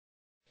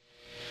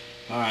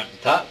Alright,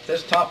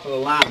 this top of the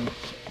line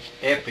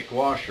Epic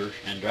washer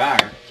and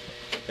dryer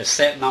is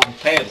sitting on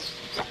pedals,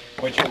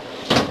 which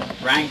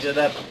brings it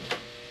up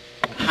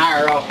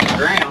higher off the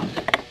ground.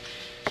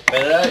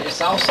 But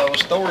it's also a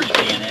storage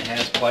bin. It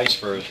has a place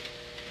for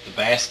the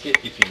basket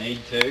if you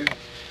need to,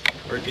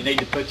 or if you need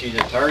to put your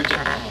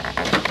detergent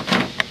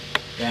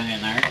down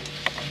in there.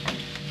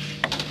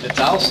 It's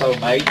also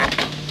made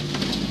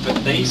to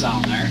put these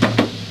on there.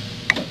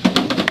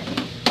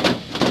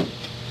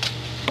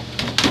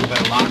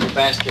 Put a laundry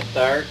basket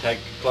there, take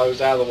the clothes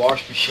out of the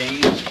wash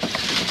machine,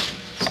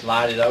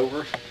 slide it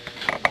over,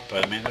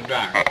 put them in the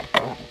dryer.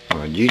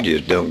 Well, you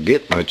just don't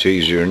get much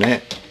easier than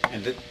that.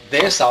 And the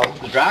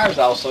dryer's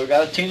also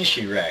got a tennis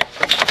shoe rack.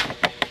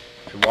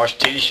 If you wash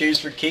tennis shoes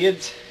for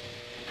kids,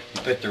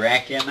 you put the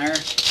rack in there,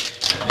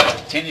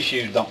 the tennis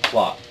shoes don't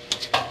flop.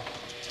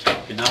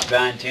 If you're not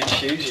buying tennis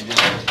shoes, you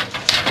just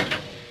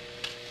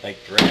take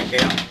the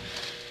rack out.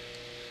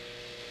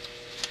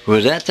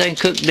 Was that thing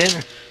cook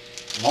dinner?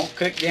 It won't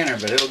cook dinner,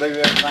 but it'll do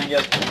everything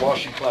else but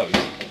washing clothes.